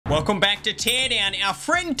Welcome back to Teardown. Our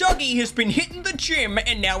friend Doggy has been hitting the gym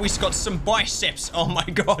and now he's got some biceps. Oh my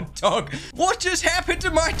god, dog. What just happened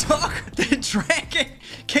to my dog? The dragon.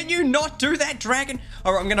 Can you not do that, dragon?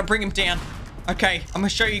 All right, I'm gonna bring him down. Okay, I'm gonna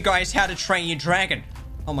show you guys how to train your dragon.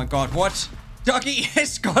 Oh my god, what? Doggy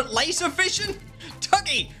has got laser vision?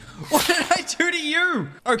 Doggy, what did I do to you?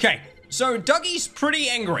 Okay, so Doggy's pretty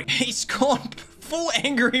angry. He's gone full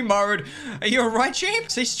angry mode. Are you alright,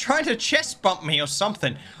 champ? He's trying to chest bump me or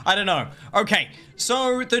something. I don't know. Okay,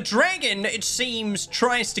 so the dragon, it seems,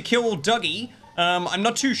 tries to kill Doggy. I'm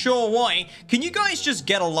not too sure why. Can you guys just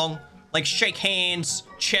get along? Like shake hands,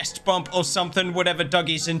 chest bump or something, whatever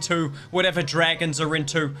Doggy's into, whatever dragons are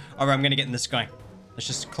into. Alright, I'm gonna get in this guy. Let's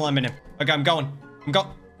just climb in him. Okay, I'm going.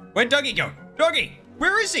 Where'd Doggy go? Doggy,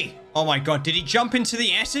 where is he? Oh my god, did he jump into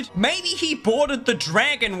the acid? Maybe he boarded the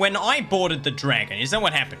dragon when I boarded the dragon. Is that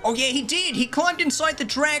what happened? Oh yeah, he did. He climbed inside the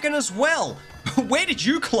dragon as well. Where did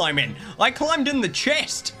you climb in? I climbed in the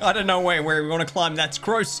chest. I don't know where we want to climb. That's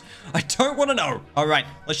gross. I don't want to know. All right,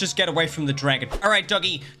 let's just get away from the dragon. All right,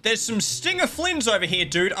 Doggy, there's some stinger flins over here,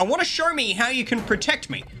 dude. I want to show me how you can protect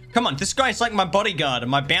me. Come on, this guy's like my bodyguard or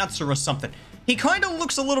my bouncer or something. He kind of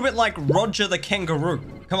looks a little bit like Roger the kangaroo.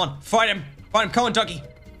 Come on, fight him. Fight him. Come on, Doggy.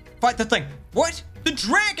 Fight the thing. What? The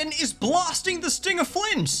dragon is blasting the stinger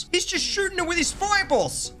flins. He's just shooting it with his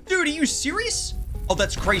fireballs. Dude, are you serious? Oh,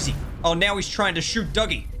 that's crazy. Oh, now he's trying to shoot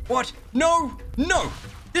Doggy. What? No, no.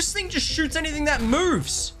 This thing just shoots anything that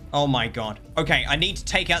moves. Oh my god. Okay, I need to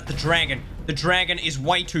take out the dragon. The dragon is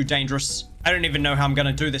way too dangerous. I don't even know how I'm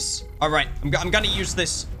gonna do this. All right, I'm gonna use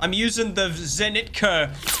this. I'm using the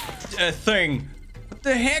NUKE thing. What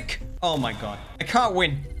the heck? Oh my god. I can't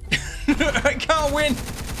win. I can't win.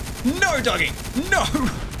 No, Doggy. No.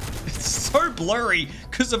 It's so blurry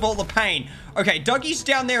because of all the pain. Okay, Doggy's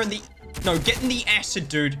down there in the... No, get in the acid,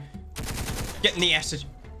 dude. Get in the acid.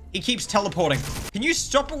 He keeps teleporting. Can you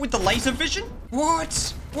stop it with the laser vision?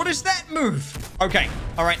 What? What is that move? Okay.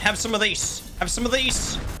 All right, have some of these. Have some of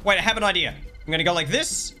these. Wait, I have an idea. I'm going to go like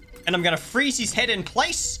this, and I'm going to freeze his head in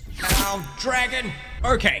place. Oh, dragon.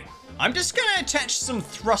 Okay. I'm just going to attach some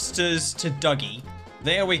thrusters to Doggy.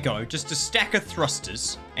 There we go. Just a stack of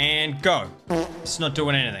thrusters. And go. It's not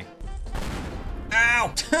doing anything.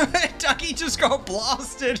 Ow! Doggy just got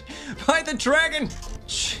blasted by the dragon.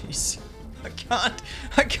 Jeez.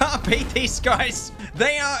 I can't beat these guys.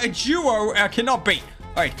 They are a duo I cannot beat.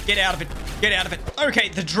 All right, get out of it. Get out of it. Okay,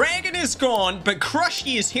 the dragon is gone, but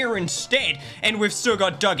Crushy is here instead, and we've still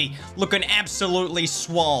got Doggy looking absolutely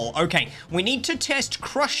swole. Okay, we need to test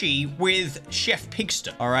Crushy with Chef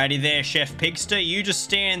Pigster. Alrighty there, Chef Pigster. You just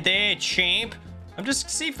stand there, champ. I'm just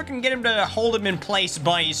see if I can get him to hold him in place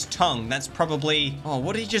by his tongue. That's probably... Oh,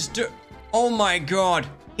 what did he just do? Oh my god.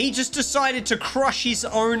 He just decided to crush his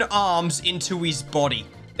own arms into his body.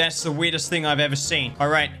 That's the weirdest thing I've ever seen. All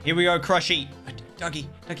right, here we go, Crushy. Doggy,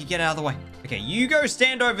 get out of the way. Okay, you go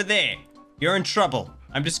stand over there. You're in trouble.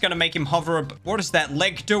 I'm just gonna make him hover. What is that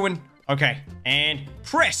leg doing? Okay, and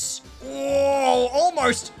press. Oh,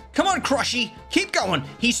 almost. Come on, Crushy. Keep going.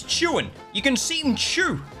 He's chewing. You can see him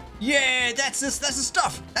chew. Yeah, that's the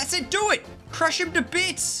stuff. That's it, do it. Crush him to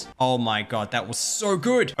bits. Oh my god, that was so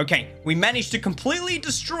good. Okay, we managed to completely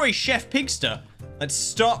destroy Chef Pigster. Let's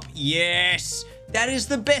stop. Yes. That is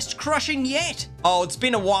the best crushing yet. Oh, it's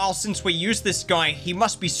been a while since we used this guy. He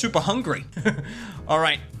must be super hungry. All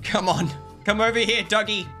right, come on. Come over here,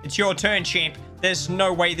 Doggy. It's your turn, champ. There's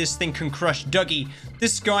no way this thing can crush Doggy.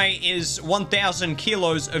 This guy is 1,000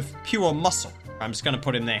 kilos of pure muscle. I'm just gonna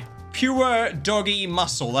put him there. Pure Doggy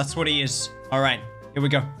muscle. That's what he is. All right, here we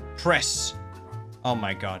go. Press. Oh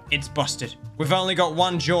my god, it's busted. We've only got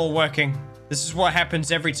one jaw working. This is what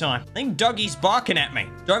happens every time. I think Doggy's barking at me.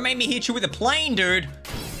 Don't make me hit you with a plane, dude.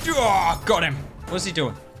 Oh, got him. What's he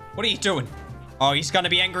doing? What are you doing? Oh, he's gonna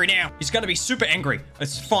be angry now. He's gonna be super angry.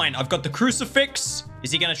 It's fine. I've got the crucifix.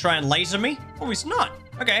 Is he gonna try and laser me? Oh, he's not.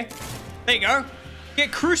 Okay. There you go.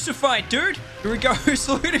 Get crucified, dude. Here we go.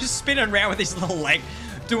 Look at him spinning around with his little leg.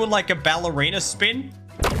 Doing like a ballerina spin.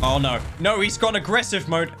 Oh, no. No, he's gone aggressive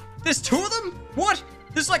mode. There's two of them? What?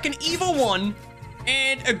 There's like an evil one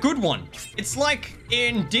and a good one. It's like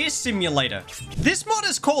in Deer Simulator. This mod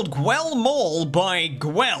is called Gwell Mall by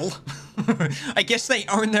Gwell. I guess they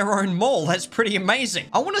own their own mall. That's pretty amazing.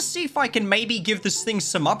 I want to see if I can maybe give this thing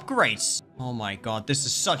some upgrades. Oh my god, this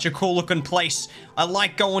is such a cool looking place. I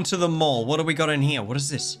like going to the mall. What do we got in here? What is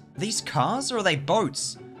this? Are these cars or are they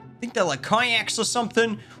boats? I think they're like kayaks or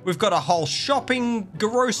something. We've got a whole shopping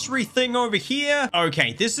grocery thing over here.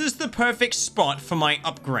 Okay, this is the perfect spot for my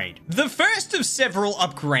upgrade. The first of several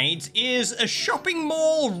upgrades is a shopping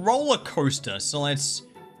mall roller coaster. So let's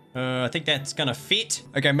I think that's gonna fit.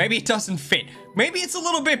 Okay, maybe it doesn't fit. Maybe it's a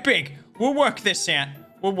little bit big. We'll work this out.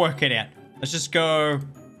 We'll work it out. Let's just go...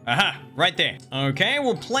 Aha, right there. Okay,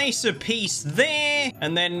 we'll place a piece there.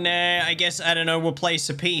 And then, I guess, I don't know, we'll place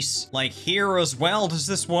a piece like here as well. Does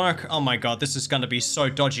this work? Oh my god, this is gonna be so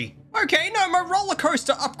dodgy. Okay, no, my roller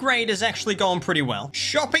coaster upgrade is actually going pretty well.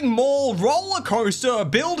 Shopping mall roller coaster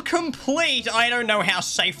build complete. I don't know how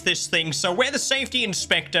safe this thing, so we're the safety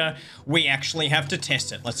inspector. We actually have to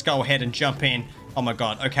test it. Let's go ahead and jump in. Oh my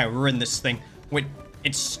god, okay, we're in this thing.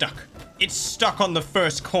 It's stuck. It's stuck on the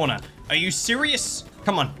first corner. Are you serious?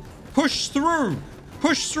 Come on. Push through.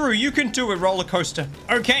 Push through. You can do it, roller coaster.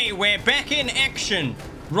 Okay, we're back in action.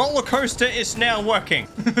 Roller coaster is now working.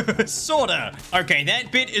 Sorta. Okay,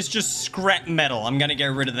 that bit is just scrap metal. I'm gonna get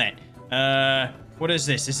rid of that. What is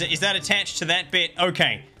this? Is that attached to that bit?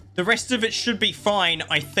 Okay. The rest of it should be fine,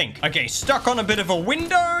 I think. Okay, stuck on a bit of a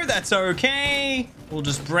window. That's okay. We'll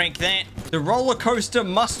just break that. The roller coaster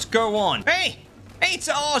must go on. Hey! Hey,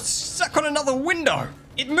 it's stuck on another window.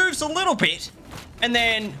 It moves a little bit. And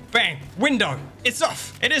then, bang, window. It's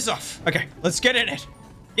off. It is off. Okay, let's get in it.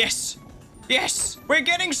 Yes. Yes, we're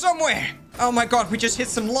getting somewhere. Oh my god, we just hit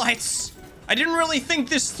some lights. I didn't really think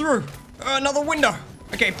this through. Another window.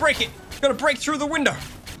 Okay, break it. Gotta break through the window.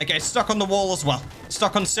 Okay, stuck on the wall as well.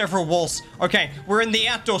 Stuck on several walls. Okay, we're in the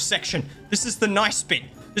outdoor section. This is the nice bit.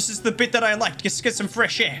 This is the bit that I like. Just get some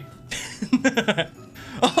fresh air.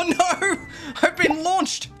 Oh no! I've been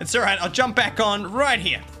launched! It's alright, I'll jump back on right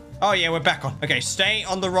here. Oh yeah, we're back on. Okay, stay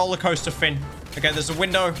on the roller coaster, Finn. Okay, there's a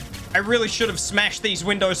window. I really should have smashed these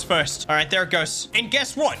windows first. Alright, there it goes. And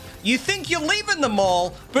guess what? You think you're leaving the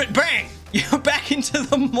mall, but bang! You're back into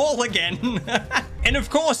the mall again. And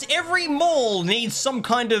of course, every mall needs some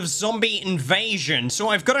kind of zombie invasion. So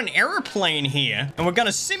I've got an airplane here, and we're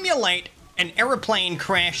gonna simulate an airplane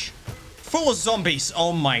crash full of zombies.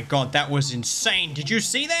 Oh my god, that was insane. Did you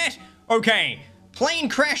see that? Okay, plane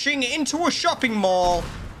crashing into a shopping mall.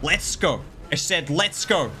 Let's go. I said, let's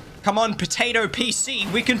go. Come on, Potato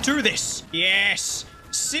PC, we can do this. Yes.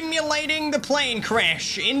 Simulating the plane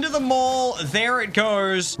crash into the mall. There it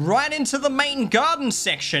goes. Right into the main garden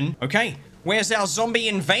section. Okay, where's our zombie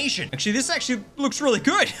invasion? Actually, this actually looks really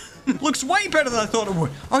good. Looks way better than I thought it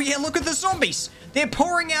would. Oh yeah, look at the zombies. They're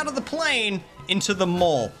pouring out of the plane into the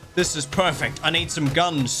mall. This is perfect. I need some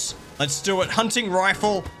guns. Let's do it. Hunting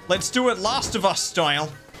rifle. Let's do it Last of Us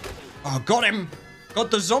style. Oh, got him.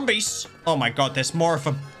 Got the zombies. Oh my god, there's more of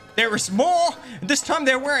them. There is more. This time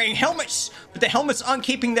they're wearing helmets, but the helmets aren't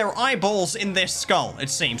keeping their eyeballs in their skull, it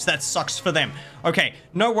seems. That sucks for them. Okay,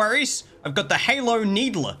 no worries. I've got the Halo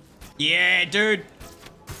Needler. Yeah, dude.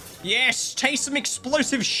 Yes, taste some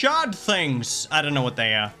explosive shard things. I don't know what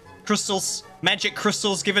they are. Crystals. Magic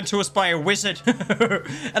crystals given to us by a wizard.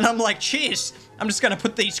 And I'm like, cheers. I'm just gonna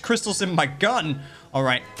put these crystals in my gun. All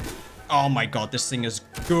right. Oh my god, this thing is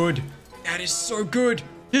good. That is so good.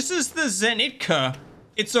 This is the NUKE.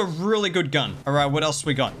 It's a really good gun. All right, what else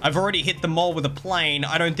we got? I've already hit the mall with a plane.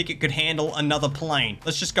 I don't think it could handle another plane.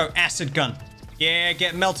 Let's just go acid gun. Yeah,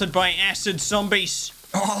 get melted by acid zombies.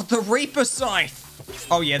 Oh, the Reaper Scythe.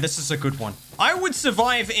 Oh yeah, this is a good one. I would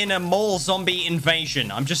survive in a mall zombie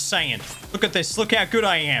invasion. I'm just saying. Look at this. Look how good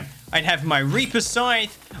I am. I'd have my Reaper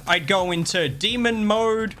Scythe. I'd go into demon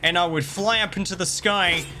mode. And I would fly up into the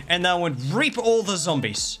sky. And I would reap all the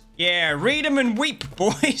zombies. Yeah, read them and weep,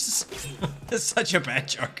 boys. That's such a bad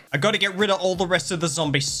joke. I gotta get rid of all the rest of the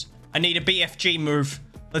zombies. I need a BFG move.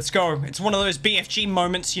 Let's go. It's one of those BFG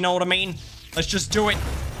moments, you know what I mean? Let's just do it.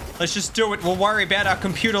 Let's just do it. We'll worry about our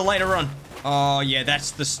computer later on. Oh, yeah,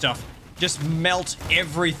 that's the stuff. Just melt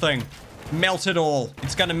everything. Melt it all.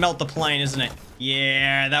 It's gonna melt the plane, isn't it?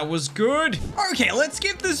 Yeah, that was good. Okay, let's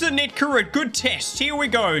give the NUKE a good test. Here we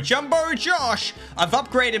go. Jumbo Josh. I've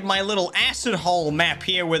upgraded my little acid hole map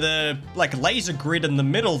here with a, like, laser grid in the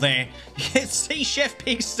middle there. You can see Chef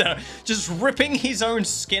Pigster just ripping his own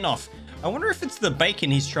skin off. I wonder if it's the bacon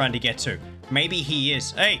he's trying to get to. Maybe he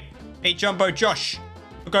is. Hey, Jumbo Josh.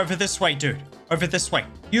 Look over this way, dude. Over this way.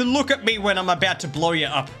 You look at me when I'm about to blow you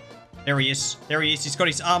up. There he is. There he is. He's got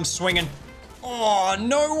his arms swinging. Oh,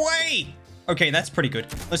 no way. Okay, that's pretty good.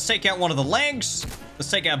 Let's take out one of the legs. Let's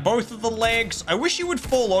take out both of the legs. I wish he would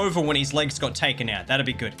fall over when his legs got taken out. That'd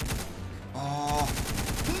be good. Oh,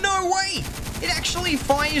 no way. It actually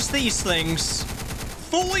fires these things.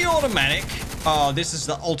 Fully automatic. Oh, this is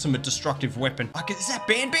the ultimate destructive weapon. Okay, is that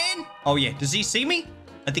Banban? Oh, yeah. Does he see me?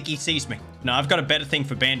 I think he sees me. No, I've got a better thing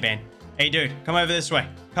for Banban. Hey, dude, come over this way.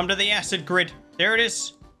 Come to the acid grid. There it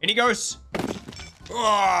is. In he goes.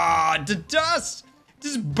 Oh, the dust.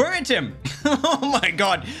 Just burnt him. Oh my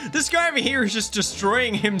god. This guy over here is just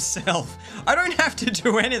destroying himself. I don't have to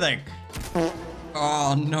do anything.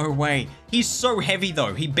 Oh, no way. He's so heavy,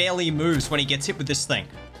 though. He barely moves when he gets hit with this thing.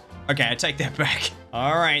 Okay, I take that back.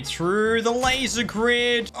 All right, through the laser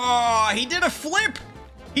grid. Oh, he did a flip.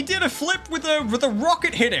 He did a flip with a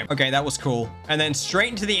rocket hit him. Okay, that was cool. And then straight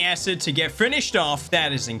into the acid to get finished off.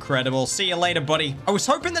 That is incredible. See you later, buddy. I was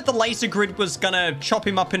hoping that the laser grid was gonna chop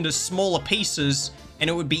him up into smaller pieces and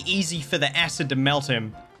it would be easy for the acid to melt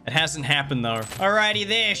him. It hasn't happened, though. Alrighty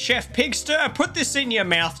there, Chef Pigster. Put this in your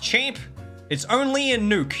mouth, champ. It's only a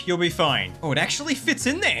nuke. You'll be fine. Oh, it actually fits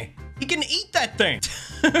in there. He can eat that thing.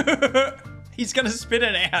 He's gonna spit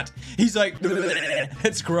it out. He's like,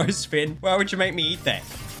 it's gross, Finn. Why would you make me eat that?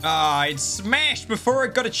 Ah, it smashed before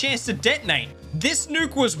it got a chance to detonate. This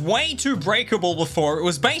nuke was way too breakable before. It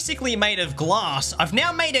was basically made of glass. I've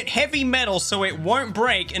now made it heavy metal so it won't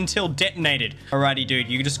break until detonated. Alrighty, dude,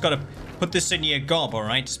 you just gotta put this in your gob,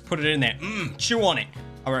 alright? Just put it in there. Chew on it.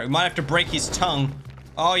 Alright, we might have to break his tongue.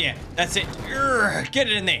 Oh, yeah, that's it. Urgh, get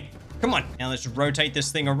it in there. Come on. Now let's rotate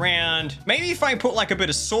this thing around. Maybe if I put like a bit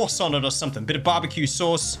of sauce on it or something, bit of barbecue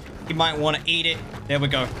sauce, you might want to eat it. There we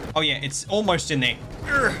go. Oh yeah, it's almost in there.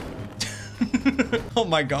 Oh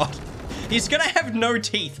my god. He's gonna have no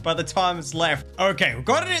teeth by the time it's left. Okay, we've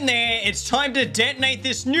got it in there. It's time to detonate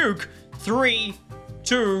this nuke. 3,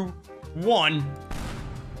 2, 1.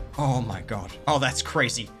 Oh my god. Oh, that's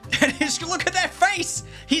crazy. That is, look at that face.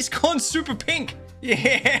 He's gone super pink.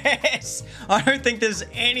 Yes! I don't think there's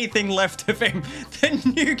anything left of him. The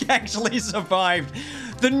nuke actually survived.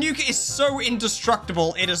 The nuke is so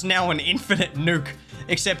indestructible, it is now an infinite nuke.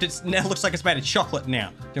 Except it looks like it's made of chocolate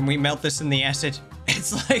now. Can we melt this in the acid?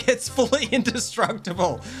 It's like it's fully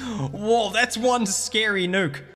indestructible. Whoa, that's one scary nuke.